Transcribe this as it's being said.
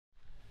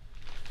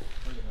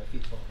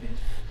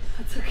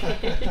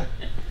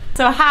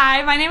So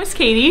hi, my name is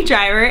Katie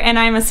Driver and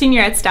I'm a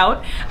senior at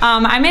Stout.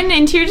 I'm an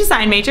interior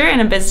design major and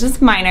a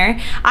business minor.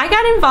 I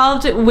got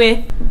involved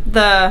with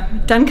the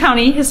Dunn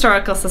County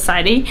Historical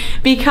Society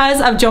because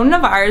of Joan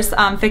Navarre's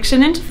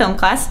fiction and film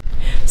class.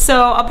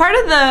 So a part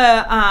of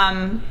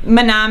the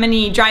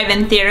Menominee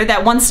Drive-In Theater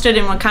that once stood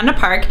in Wakanda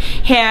Park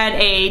had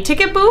a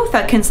ticket booth,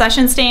 a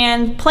concession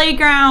stand,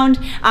 playground,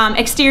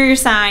 exterior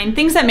sign,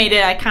 things that made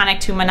it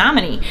iconic to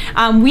Menominee.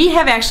 We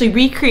have actually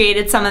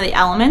recreated some of the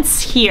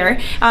elements here.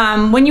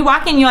 When you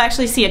walk in, you'll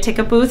actually see a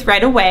ticket booth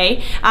right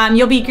away.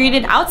 You'll be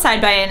greeted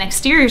outside by an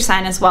exterior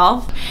sign as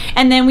well.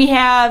 And then we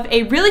have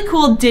a really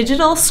cool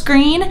digital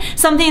screen,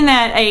 something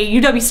that a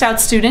UW Stout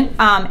student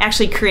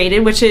actually created,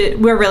 which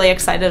we're really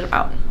excited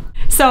about.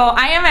 So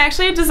I am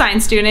actually a design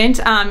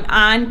student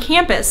on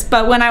campus,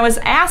 but when I was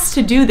asked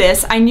to do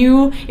this, I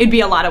knew it'd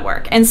be a lot of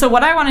work. And so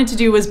what I wanted to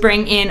do was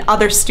bring in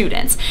other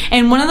students.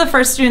 And one of the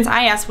first students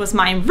I asked was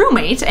my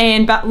roommate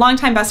and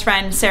longtime best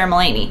friend, Sarah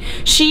Mullaney.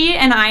 She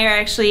and I are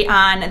actually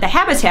on the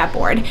Habitat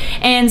board.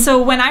 And so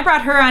when I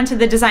brought her onto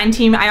the design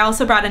team, I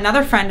also brought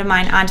another friend of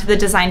mine onto the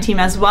design team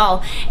as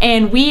well.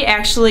 And we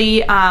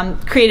actually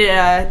created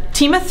a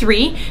team of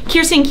 3.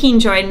 Kirsten Keene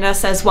joined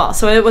us as well.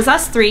 So it was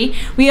us 3.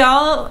 We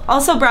all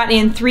also brought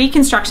in 3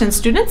 construction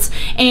students,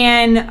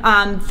 and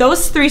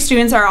those 3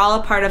 students are all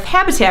a part of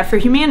Habitat for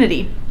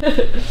Humanity.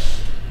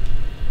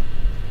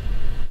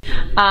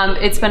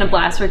 It's been a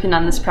blast working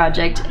on this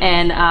project,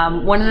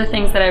 and one of the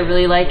things that I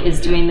really like is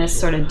doing this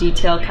sort of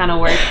detail kind of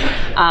work.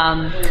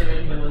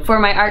 For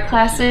my art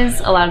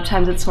classes, a lot of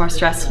times it's more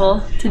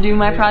stressful to do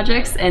my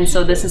projects, and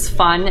so this is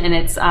fun, and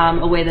it's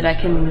a way that I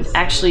can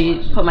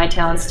actually put my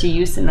talents to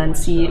use and then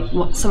see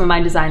some of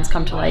my designs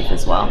come to life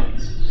as well.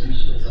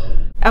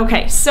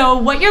 Okay, so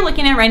what you're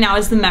looking at right now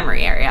is the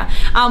memory area.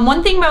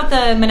 One thing about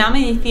the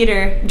Menominee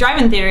Theater,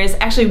 Drive-In Theater, is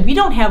actually we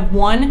don't have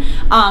one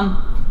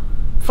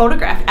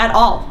photograph at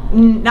all.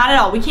 Not at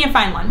all. We can't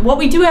find one. What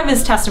we do have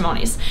is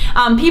testimonies.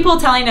 People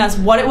telling us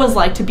what it was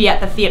like to be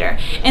at the theater.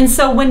 And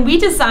so when we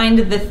designed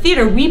the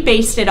theater, we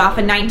based it off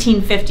of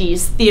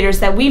 1950s theaters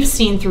that we've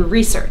seen through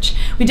research.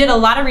 We did a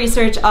lot of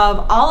research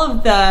of all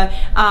of the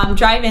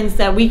drive-ins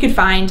that we could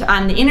find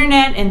on the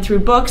internet and through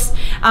books.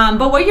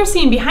 But what you're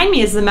seeing behind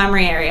me is the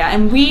memory area,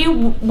 and we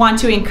want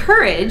to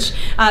encourage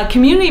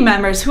community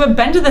members who have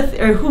been to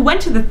who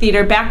went to the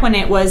theater back when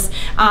it was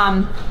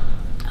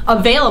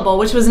available,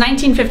 which was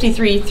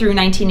 1953 through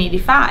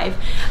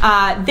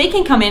 1985. They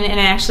can come in and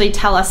actually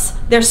tell us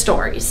their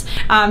stories.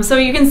 So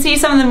you can see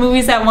some of the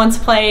movies that once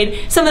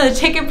played, some of the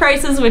ticket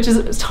prices, which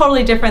is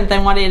totally different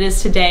than what it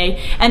is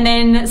today, and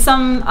then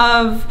some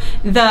of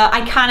the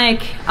iconic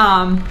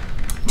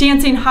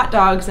dancing hot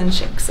dogs and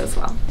shakes as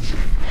well.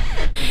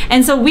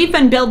 And so we've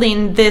been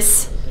building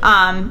this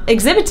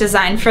exhibit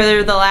design for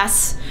the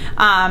last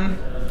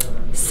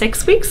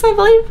 6 weeks, I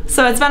believe.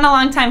 So it's been a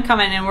long time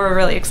coming, and we're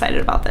really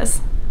excited about this.